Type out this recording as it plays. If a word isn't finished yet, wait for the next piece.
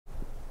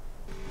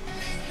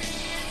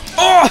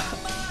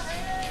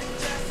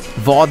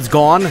VOD's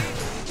gone.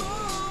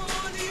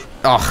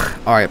 Ugh.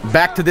 Alright,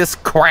 back to this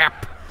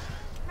crap.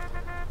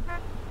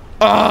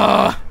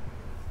 Ugh.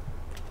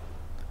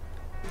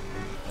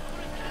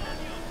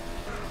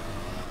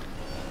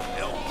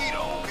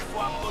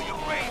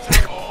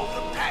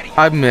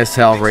 I miss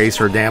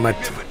Hellraiser, damn it.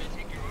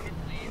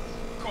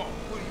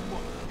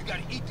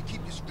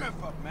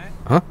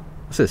 Huh?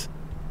 What's this?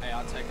 Hey,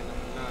 I'll take a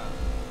number 9.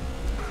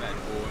 Fat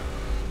boy.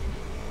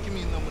 Give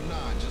me a number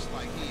 9, just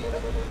like he.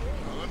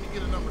 Let me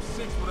get a number 6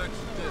 with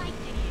extra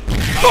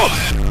oh!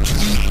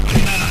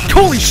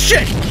 Holy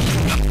shit!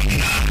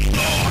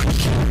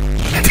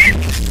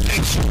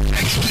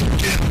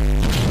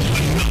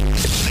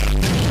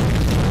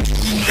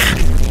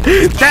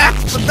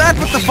 That's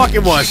what the fuck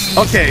it was.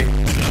 Okay.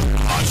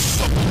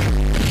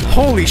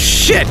 Holy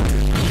shit!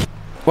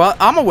 Well,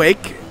 I'm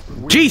awake.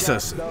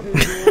 Jesus.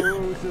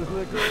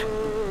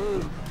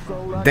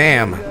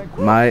 Damn.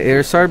 My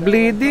ears are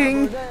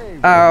bleeding.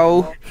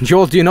 Ow.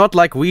 Joel, do you not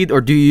like weed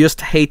or do you just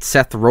hate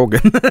Seth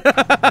Rogen?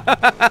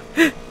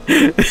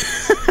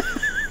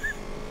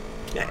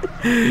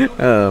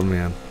 Oh,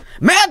 man.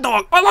 Mad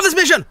Dog! I love this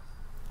mission!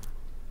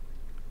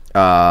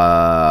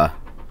 Oh,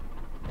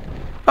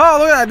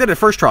 look at that. I did it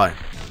first try.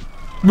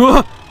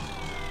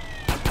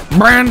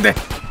 Brandy!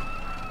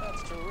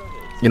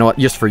 You know what?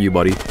 Just for you,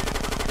 buddy.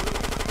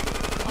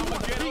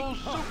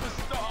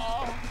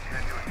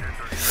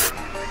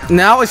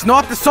 Now it's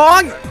not the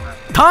song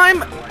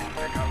time.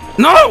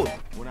 No.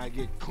 When I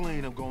get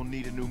clean, I'm gonna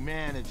need a new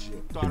manager.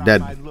 You're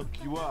dead.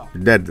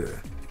 You're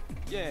dead.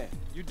 Yeah,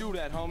 you do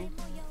that, homie.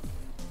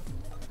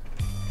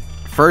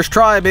 First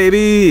try,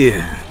 baby.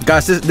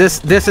 Guys,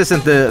 this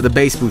isn't the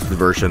bass boosted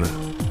version.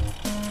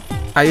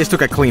 I just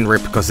took a clean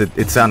rip because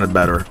it sounded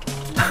better.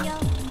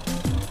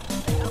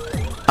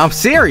 I'm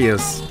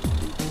serious.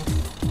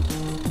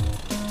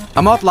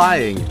 I'm not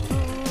lying.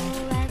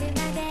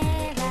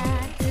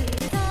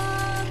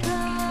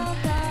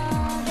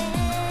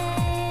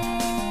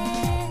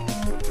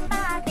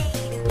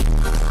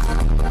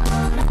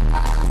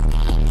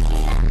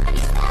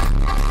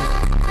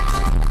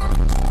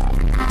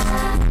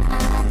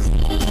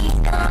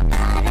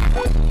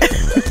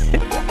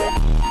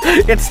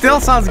 It still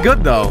sounds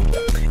good though.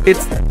 It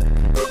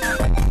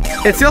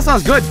still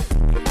sounds good.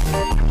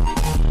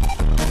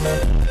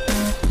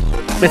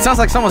 It sounds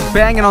like someone's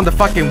banging on the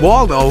fucking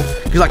wall though.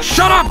 He's like,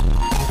 shut up!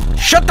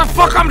 Shut the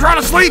fuck up, I'm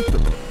trying to sleep!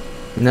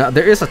 Now,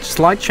 there is a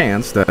slight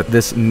chance that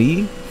this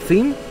Me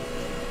theme,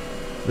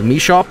 the Me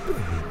Shop,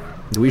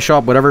 the Wii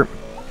Shop, whatever,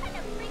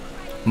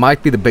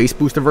 might be the bass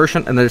booster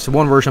version, and there's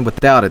one version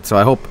without it, so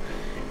I hope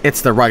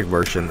it's the right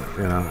version,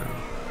 you know.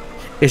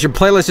 Is your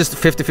playlist just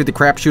 50-50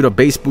 crapshoot of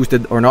bass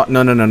boosted or not?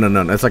 No.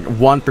 It's like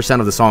 1%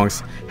 of the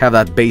songs have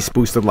that bass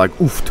boosted like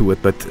oof to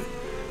it, but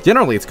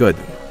generally it's good,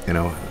 you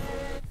know.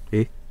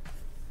 Okay.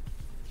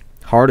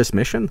 Hardest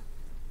mission?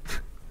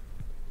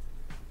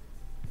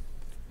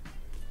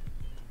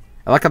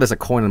 I like how there's a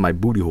coin in my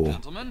booty hole.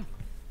 Gentlemen,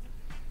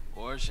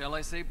 or shall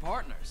I say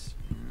partners?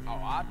 Oh,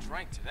 I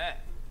drank to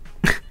that.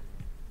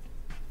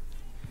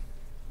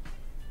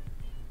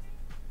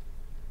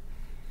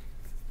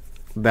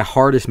 The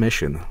hardest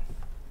mission.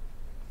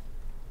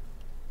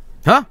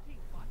 Huh?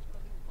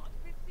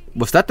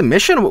 Was that the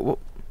mission?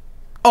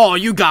 Oh,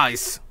 you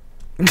guys.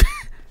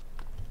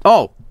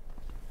 Oh,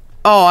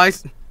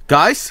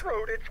 guys?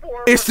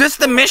 Is this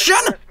the mission?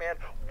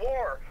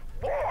 War.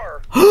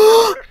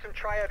 Some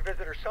triad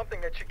visit or something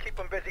that should keep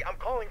them busy. I'm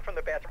calling from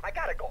the bathroom. I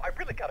gotta go. I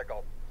really gotta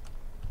go.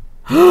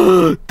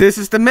 This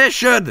is the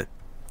mission.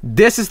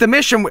 This is the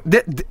mission.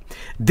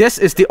 This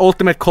is the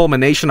ultimate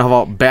culmination of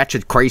how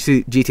batshit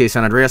crazy GTA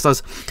San Andreas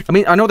is. I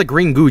mean, I know the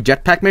Green Goo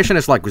jetpack mission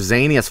is like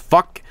zany as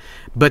fuck,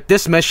 but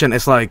this mission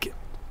is like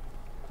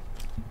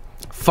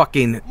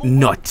fucking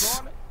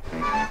nuts.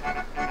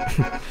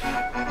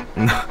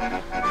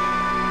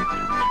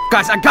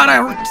 Guys, I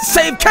gotta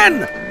save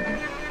Ken!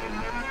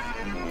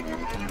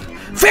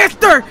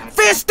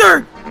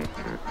 Faster!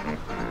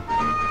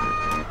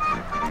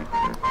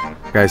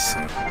 Guys,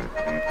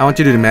 I want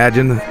you to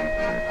imagine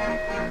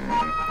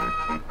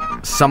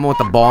someone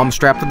with a bomb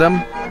strapped to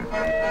them,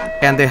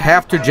 and they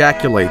have to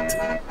ejaculate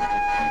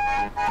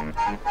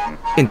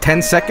in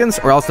 10 seconds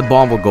or else the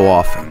bomb will go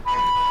off.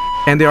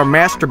 And they are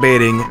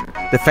masturbating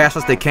the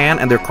fastest they can,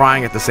 and they're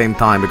crying at the same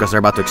time because they're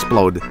about to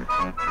explode.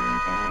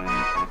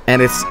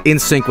 And it's in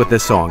sync with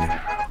this song.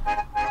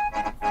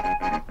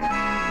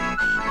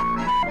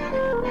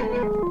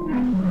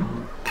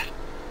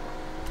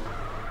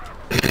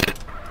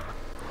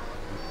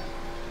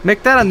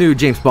 Make that a new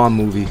James Bond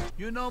movie.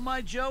 You know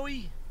my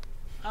Joey?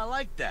 I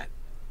like that.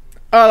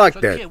 I like So,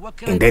 that. kid, what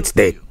can And I do that's for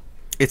that. you?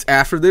 It's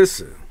after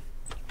this.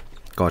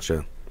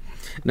 Gotcha.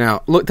 Now,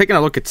 taking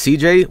a look at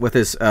CJ with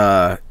his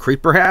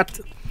creeper hat.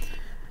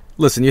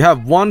 Listen, you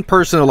have one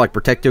person to like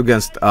protect you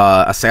against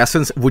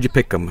assassins. Would you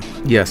pick him?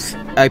 Yes.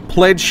 I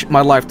pledge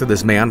my life to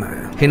this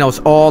man. He knows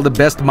all the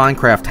best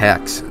Minecraft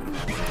hacks.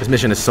 This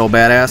mission is so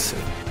badass.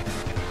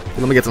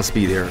 Let me get some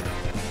speed here.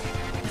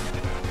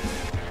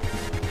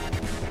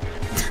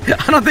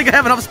 I don't think I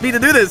have enough speed to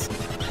do this.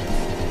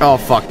 Oh,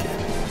 fuck.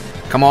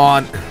 Come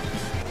on.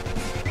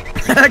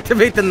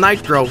 Activate the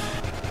nitro.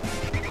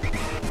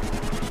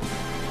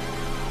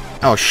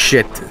 Oh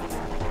shit.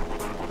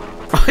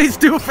 Oh, he's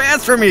too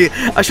fast for me.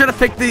 I should have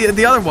picked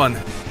the other one.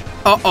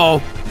 Uh-oh.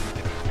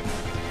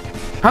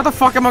 How the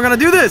fuck am I gonna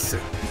do this?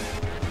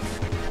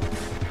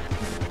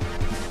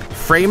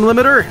 Frame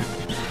limiter?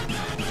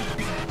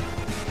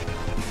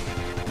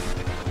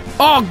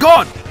 Oh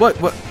god! What?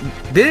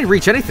 They didn't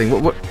reach anything.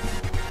 What?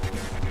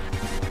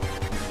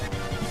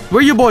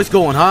 Where you boys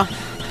going, huh?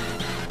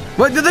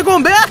 What? They're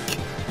going back?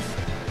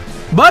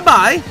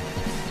 Bye-bye.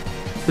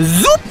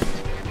 Zoop!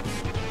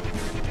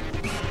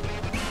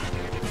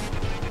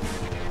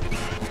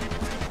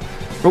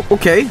 Oh,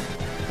 okay.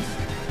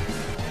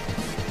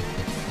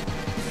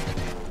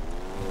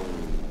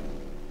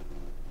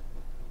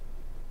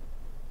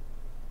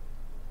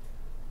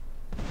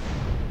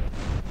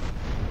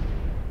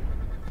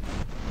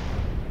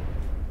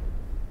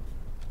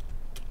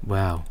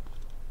 Wow.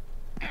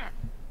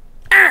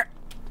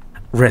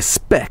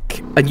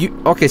 Respect. And you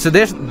okay, so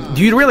there's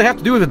do you really have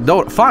to do it with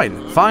no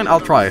fine, I'll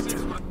try it.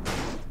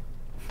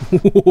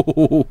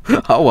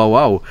 Oh wow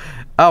wow.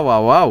 Oh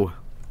wow wow.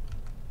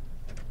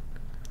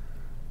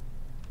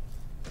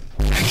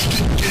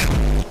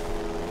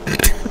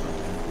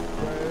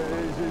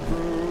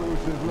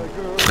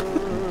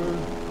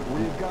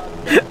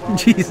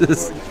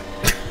 Jesus.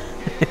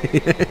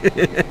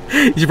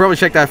 You should probably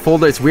check that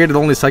folder. It's weird, it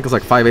only cycles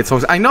like 5-8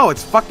 songs. I know,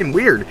 it's fucking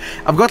weird.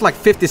 I've got like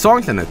 50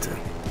 songs in it.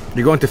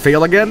 You're going to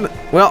fail again?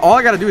 Well, all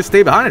I gotta do is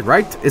stay behind it,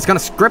 right? It's gonna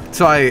script,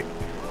 so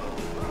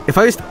if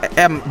I just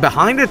am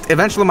behind it,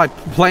 eventually my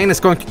plane is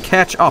going to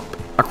catch up,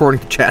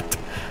 according to chat.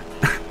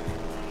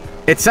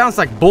 It sounds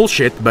like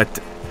bullshit, but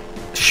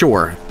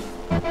sure.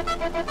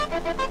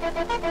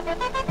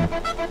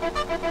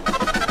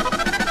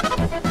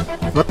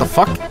 What the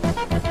fuck?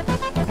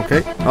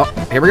 Okay. Oh,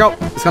 here we go.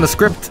 It's gonna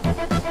script.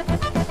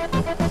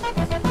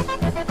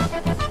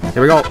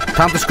 Here we go.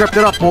 Time to script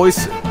it up,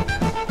 boys.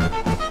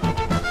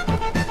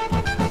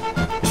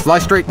 Just fly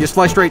straight. Just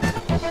fly straight.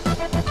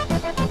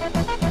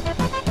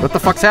 What the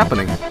fuck's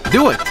happening?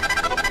 Do it.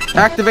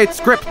 Activate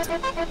script.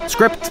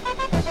 Script.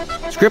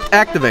 Script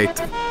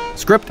activate.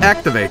 Script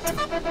activate.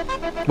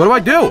 What do I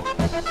do?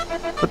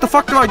 What the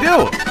fuck do I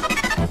do?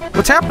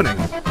 What's happening?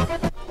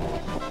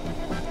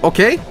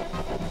 Okay.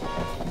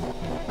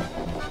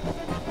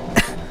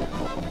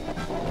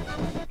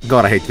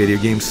 God, I hate video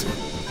games.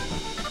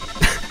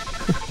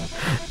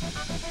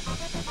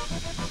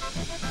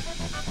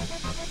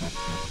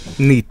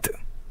 Neat.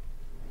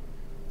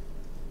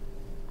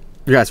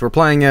 You guys, we're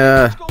playing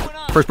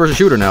first-person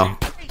shooter now.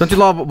 Don't you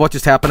love what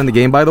just happened in the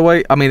game, by the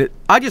way? I mean,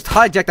 I just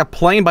hijacked a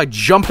plane by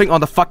jumping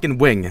on the fucking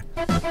wing.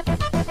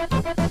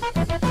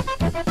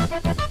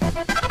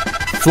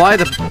 Fly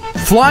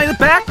the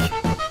back?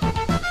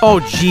 Oh,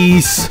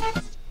 jeez.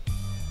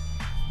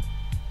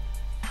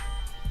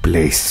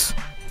 Please.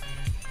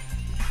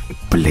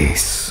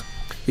 Please.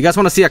 You guys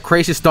want to see a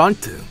crazy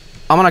stunt?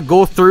 I'm gonna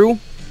go through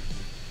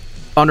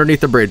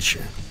underneath the bridge.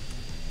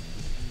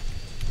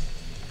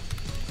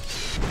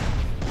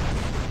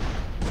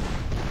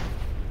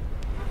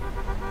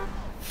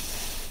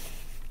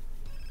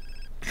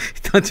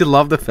 Don't you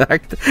love the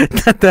fact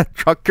that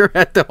trucker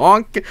had to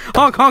honk?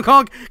 Honk, honk,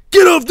 honk!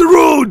 Get off the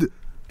road!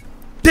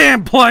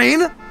 Damn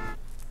plane!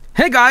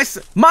 Hey guys,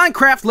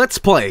 Minecraft Let's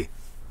Play.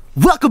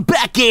 Welcome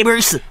back,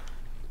 gamers!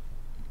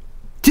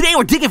 Today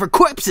we're digging for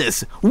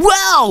corpses!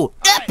 Wow!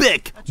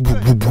 Epic!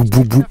 What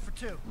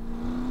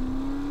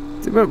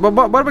do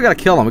we gotta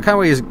kill them? We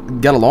can't just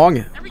get along.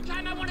 Every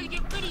time I wanted to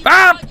get rid of you,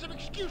 Ah! I some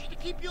excuse to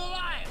keep you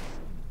alive.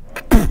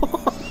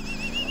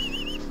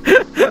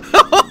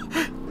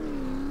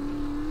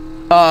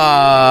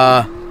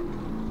 I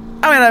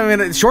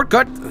mean,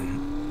 shortcut. Well,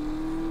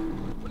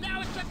 now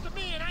it's up to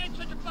me, and I ain't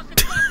such a fucking fuck.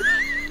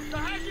 So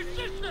how's your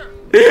sister?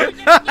 What are you gonna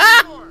do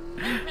for her?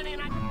 Hey, Penny,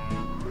 and I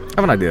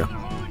have an idea. put a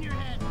hole in your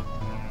head.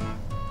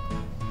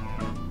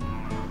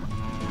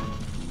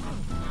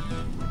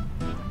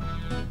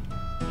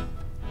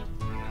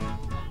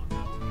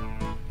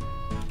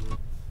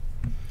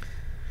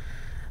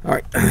 All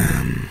right.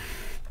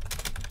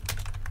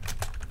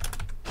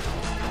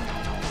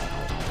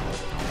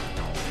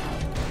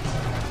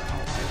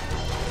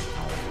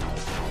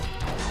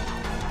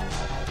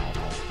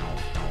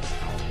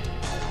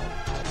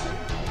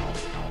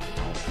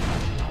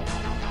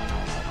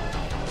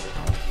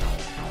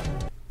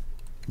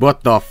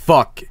 What the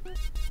fuck?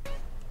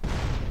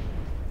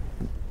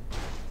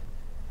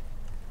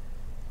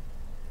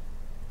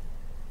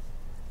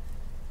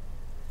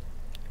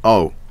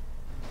 Oh.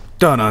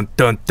 Dun dun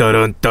dun dun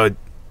dun dun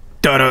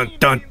dun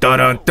dun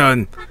dun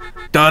dun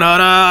da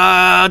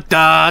da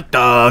da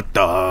da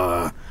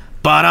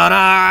ba da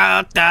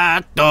da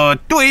da da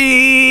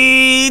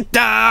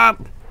da.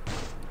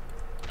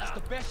 That's the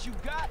best you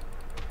got?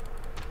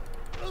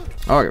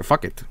 Okay,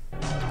 fuck it.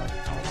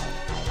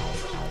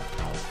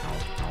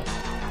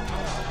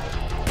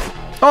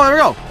 Oh, there we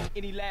go.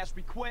 Any last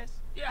requests?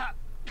 Yeah.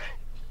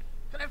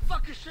 Can I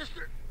fuck your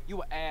sister?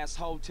 You an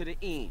asshole to the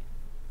end.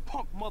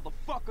 Punk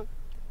motherfucker.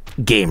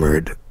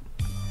 Gamered.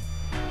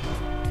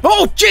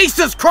 Oh,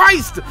 Jesus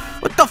Christ!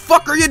 What the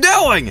fuck are you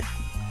doing?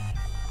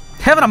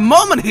 Having a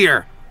moment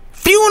here.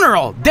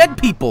 Funeral. Dead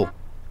people.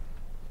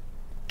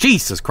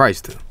 Jesus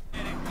Christ.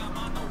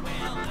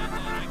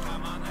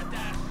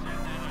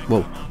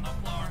 Whoa.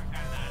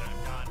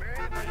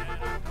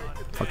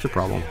 What's your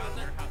problem?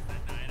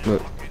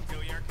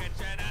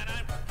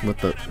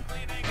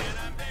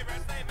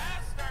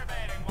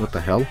 What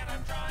the hell?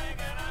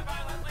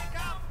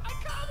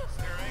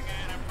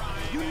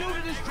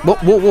 Whoa,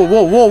 whoa, whoa,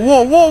 whoa, whoa,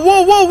 whoa, whoa,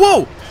 whoa, whoa,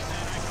 whoa!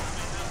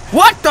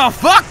 What the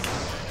fuck?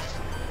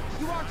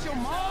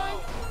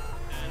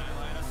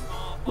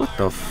 What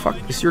the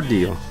fuck is your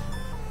deal?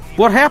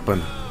 What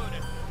happened?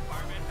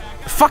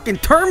 Fucking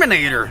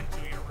Terminator!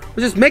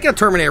 We're just making a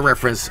Terminator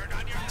reference.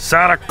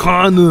 Sarah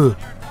Connor!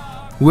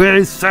 Where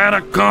is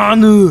Sarah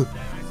Connor?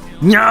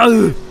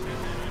 No!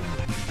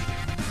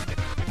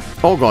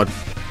 Oh god.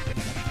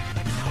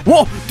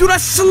 Whoa! Dude, I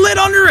slid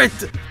under it!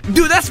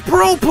 Dude, that's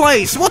pro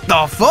place! What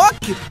the fuck?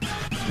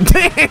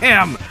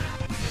 Damn!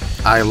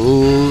 I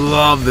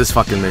love this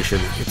fucking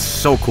mission. It's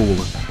so cool.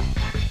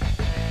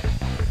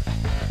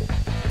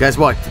 Guess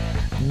what?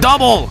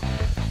 Double!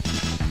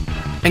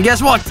 And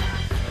guess what?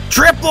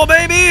 Triple,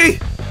 baby!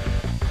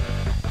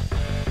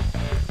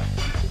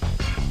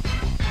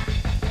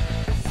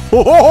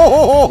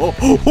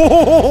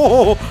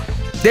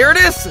 There it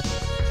is!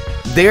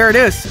 There it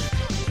is!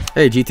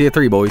 Hey, GTA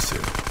 3, boys.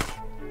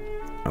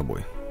 Oh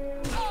boy.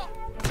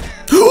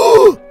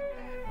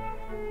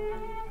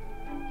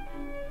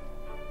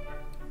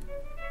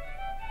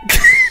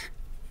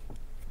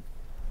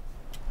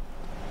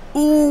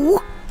 Ooh.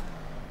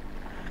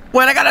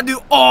 Wait, I gotta do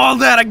all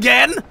that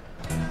again?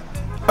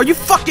 Are you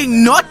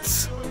fucking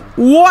nuts?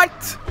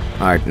 What?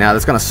 Alright, now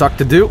that's gonna suck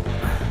to do.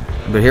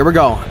 But here we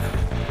go.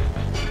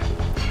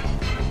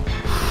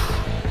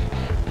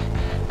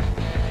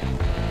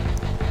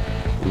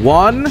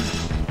 One.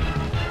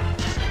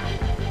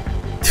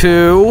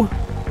 Two.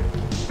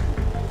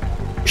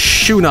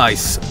 Shoe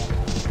nice.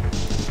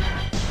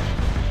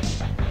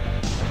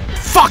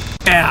 Fuck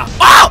yeah!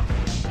 Oh!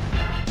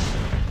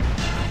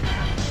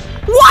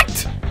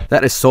 What?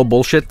 That is so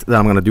bullshit that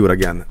I'm gonna do it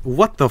again.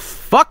 What the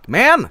fuck,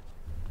 man?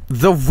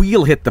 The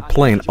wheel hit the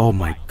plane. Oh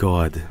my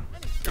god.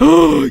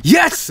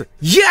 Yes!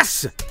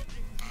 Yes!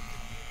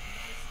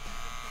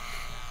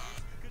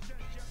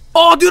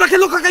 Oh, dude, I can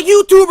look like a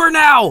YouTuber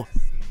now!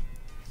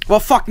 Well,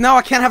 fuck, now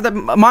I can't have the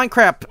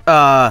Minecraft,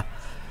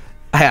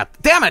 hat.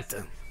 Damn it!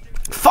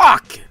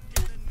 Fuck!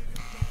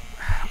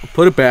 I'll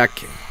put it back.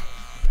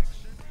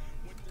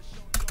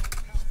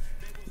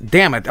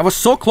 Damn it, I was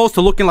so close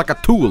to looking like a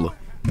tool.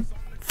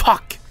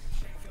 Fuck!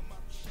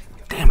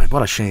 Damn it,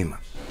 what a shame.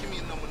 Give me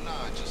a number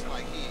 9, just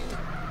like he.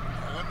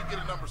 Let me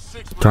get a number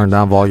 6. Turn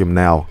down volume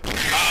now.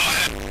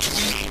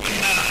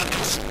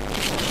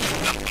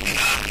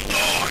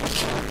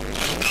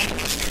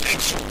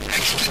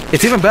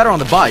 It's even better on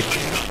the bike.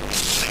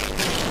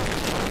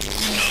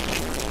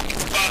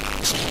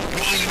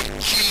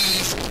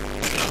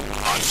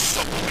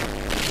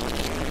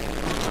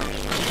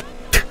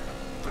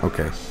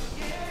 Okay.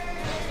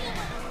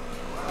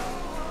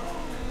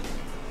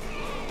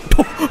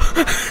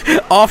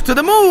 Off to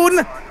the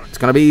moon! It's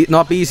gonna be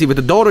not be easy with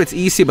the Dodo, it's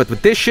easy, but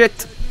with this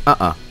shit,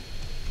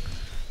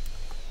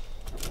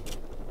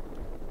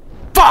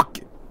 Fuck!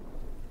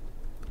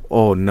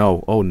 Oh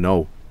no, oh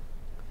no.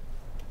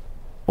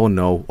 Oh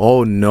no,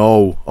 oh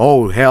no,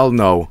 oh hell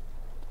no.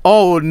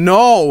 Oh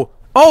no!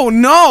 Oh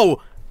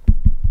no!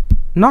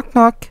 Knock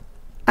knock.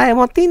 I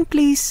want in,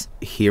 please.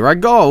 Here I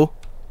go.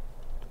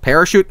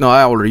 Parachute? No,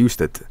 I already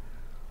used it.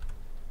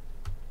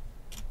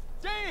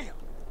 Damn!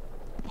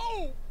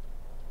 Oh!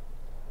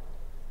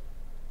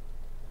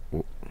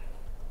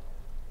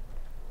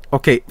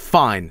 Okay,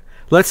 fine.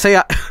 Let's say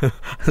I...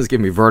 This is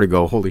giving me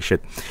vertigo, holy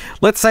shit.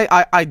 Let's say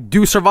I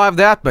do survive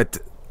that, but...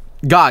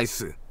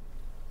 Guys.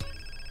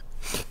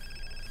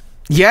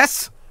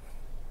 Yes?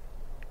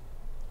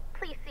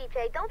 Please,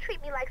 CJ, don't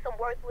treat me like some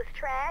worthless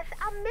trash.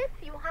 I miss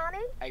you,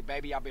 honey. Hey,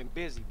 baby, I've been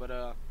busy, but,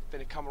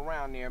 finna come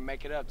around there and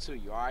make it up to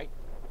you, alright?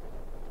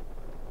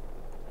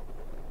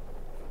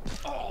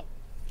 Oh!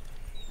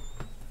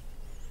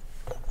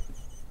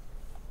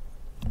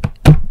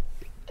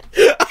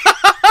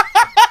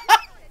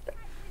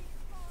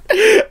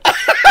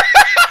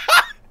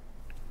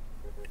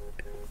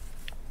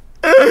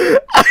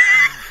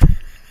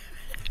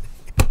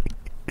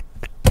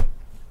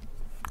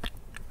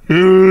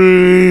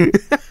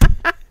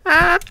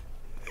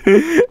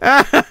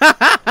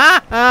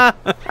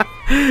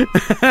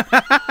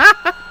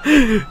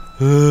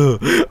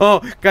 Oh,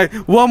 guys,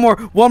 one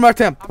more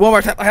attempt.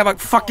 I have a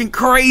fucking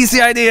crazy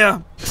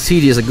idea.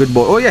 CD is a good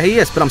boy. Oh yeah, he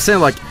is, but I'm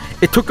saying, like,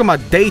 it took him a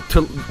day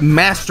to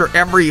master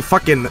every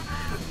fucking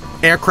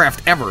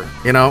aircraft ever,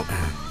 you know?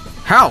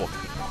 How?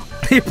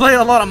 He played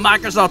a lot of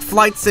Microsoft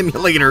Flight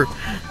Simulator.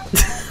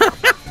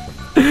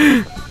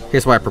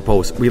 Here's what I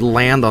propose. We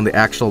land on the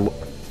actual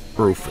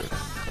roof.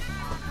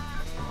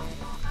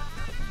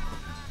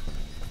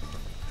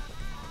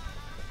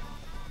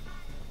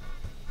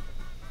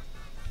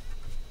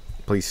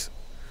 Please.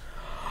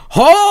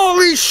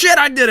 Holy shit,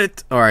 I did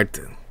it! Alright.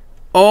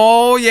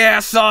 Oh, yeah,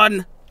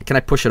 son! Can I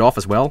push it off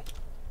as well?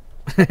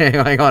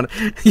 Hang on.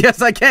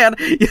 Yes, I can!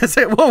 Yes,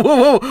 I... Whoa,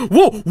 whoa, whoa!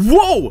 Whoa!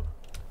 Whoa!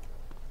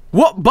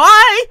 What?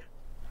 Bye!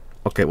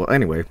 Okay, well,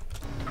 anyway.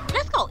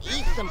 Let's go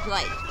eat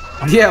someplace.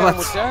 Yeah,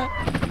 let's...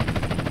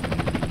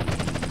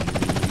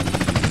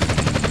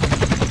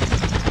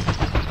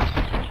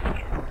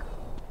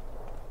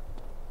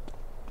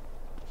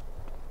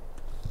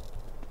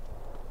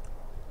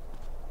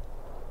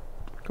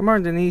 Come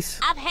on, Denise.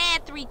 I've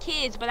had 3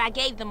 kids, but I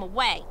gave them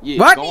away. Yeah,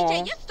 what?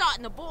 CJ, you're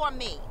starting to bore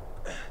me.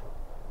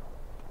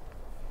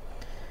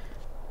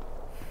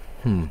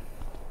 A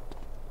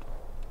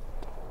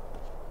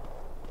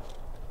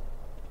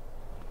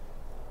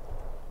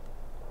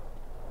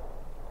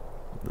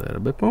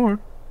little bit more.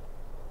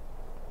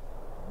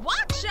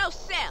 Watch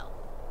yourself.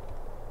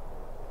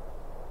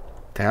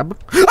 Tab.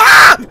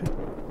 Ah!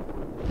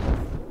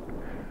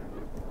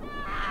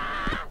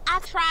 I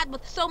tried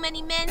with so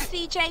many men,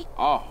 CJ.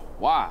 Oh,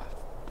 why?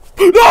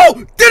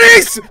 No!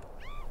 Denise!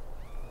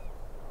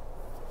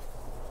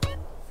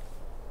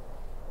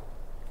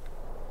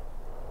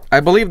 I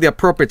believe the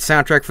appropriate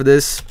soundtrack for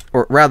this,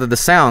 or rather the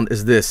sound,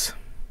 is this.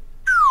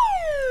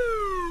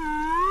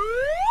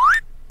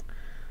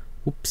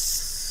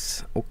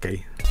 Oops.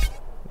 Okay.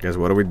 Guess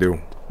what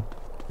do?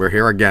 We're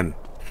here again.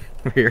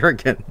 We're here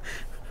again.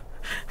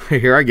 We're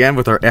here again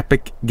with our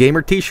epic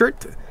gamer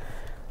t-shirt.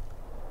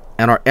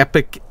 And our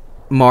epic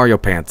Mario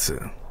pants.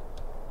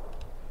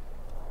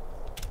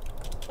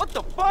 What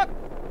the fuck?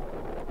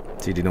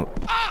 CD, don't.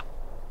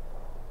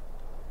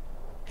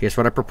 Here's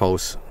what I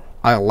propose.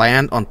 I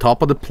land on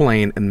top of the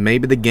plane, and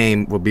maybe the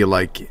game will be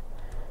like,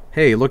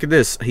 "Hey, look at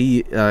this.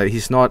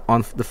 He's not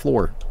on the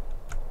floor."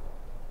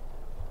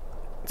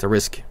 It's a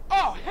risk.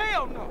 Oh,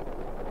 hell no!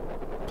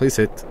 Please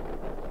hit.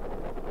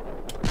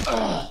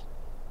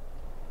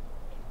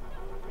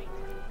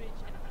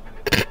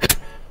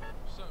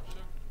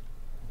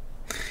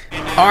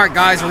 Alright,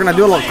 guys, we're gonna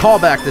do a little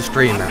callback this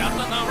stream.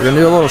 We're gonna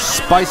do a little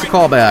spicy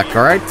callback,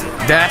 alright?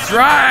 That's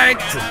right!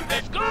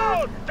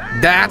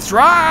 That's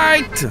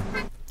right!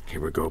 Here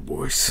we go,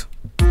 boys.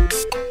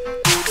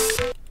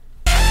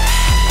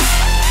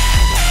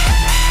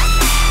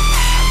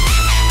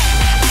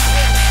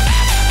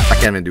 I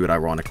can't even do it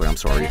ironically, I'm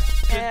sorry.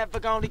 Never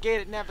gonna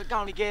get it, never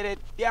gonna get it,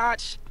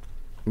 biatch.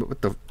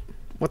 What the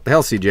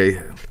hell,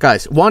 CJ?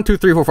 Guys, 1, 2,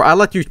 3, 4, 4. I'll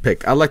let you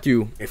pick. I'll let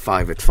you... At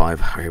 5, at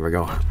 5. Here we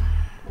go.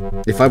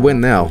 If I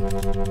win now...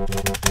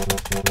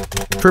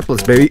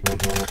 Triplets, baby.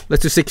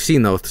 Let's do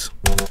 16 notes.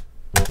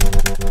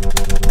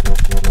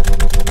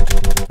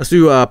 Let's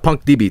do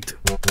Punk D-Beat.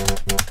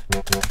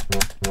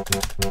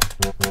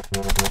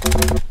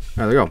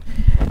 There we go.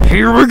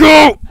 Here we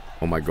go!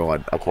 Oh my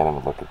god. I can't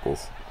even look at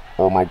this.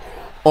 Oh my...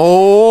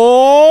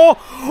 Oh!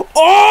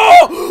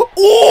 Oh!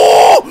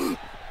 Oh!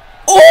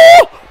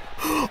 Oh!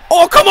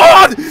 Oh, come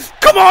on!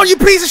 Come on, you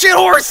piece of shit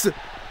horse!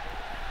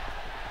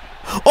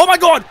 Oh my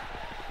god!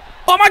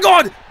 Oh my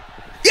god!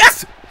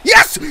 Yes!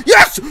 Yes!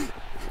 Yes!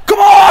 Come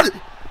on!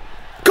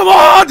 Come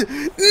on!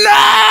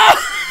 No!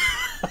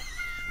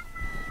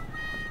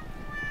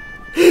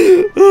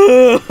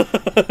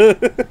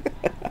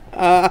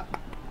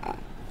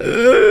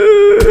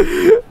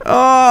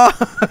 Oh,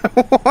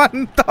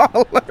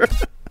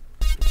 $1.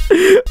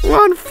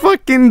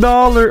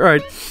 $1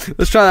 Alright,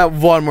 let's try that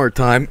one more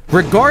time.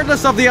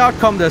 Regardless of the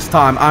outcome this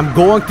time, I'm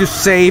going to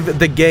save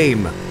the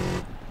game.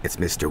 It's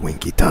Mr.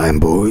 Winky time,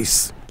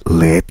 boys.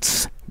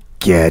 Let's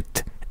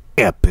get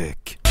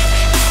epic.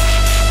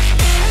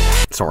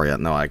 Sorry,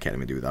 no, I can't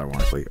even do that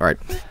ironically. Alright.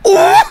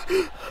 Oh!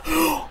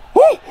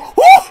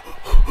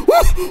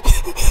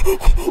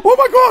 Oh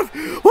my god!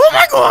 Oh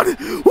my god!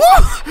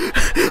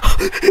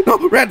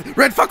 No,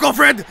 Red, fuck off,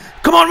 Red!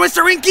 Come on,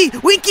 Mr. Winky!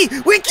 Winky!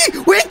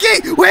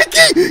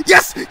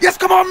 Yes! Yes,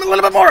 come on, a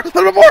little bit more!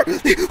 Come on!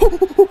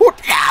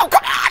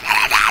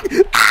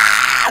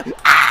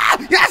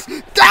 Yes!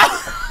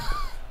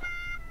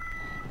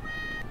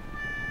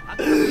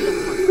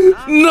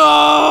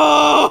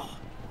 No!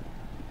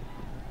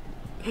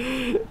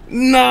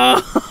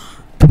 No!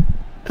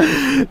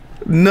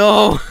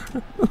 No!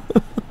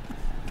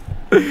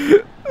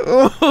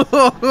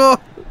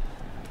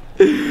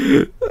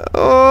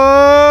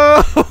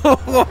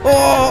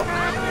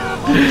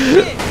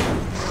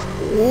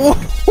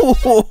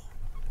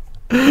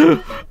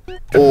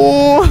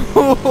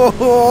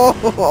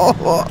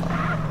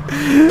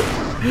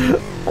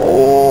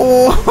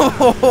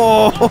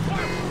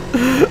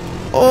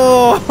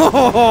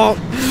 Oh!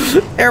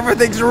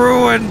 Everything's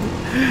ruined.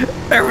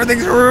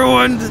 Everything's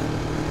ruined.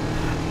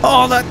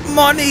 All that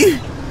money.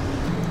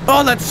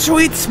 All that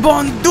sweet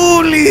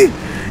sponduli.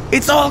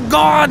 It's all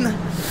gone.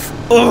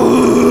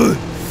 Ugh.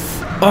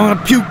 I'm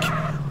gonna puke.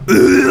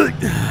 Ugh.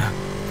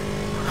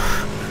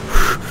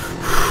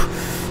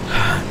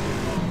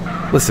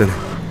 Listen,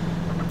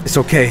 it's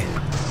okay.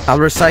 I'll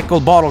recycle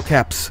bottle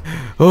caps.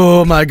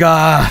 Oh my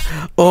god.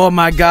 Oh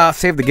my god.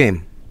 Save the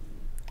game.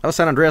 That was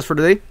San Andreas for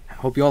today.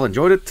 Hope you all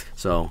enjoyed it.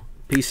 So,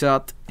 peace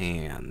out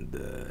and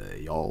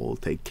y'all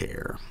take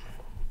care.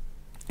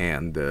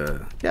 And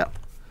yeah,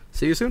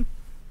 see you soon.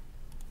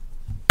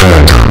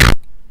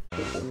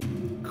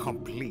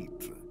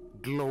 Complete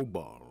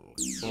global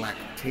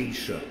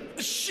lactation.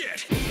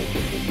 Shit!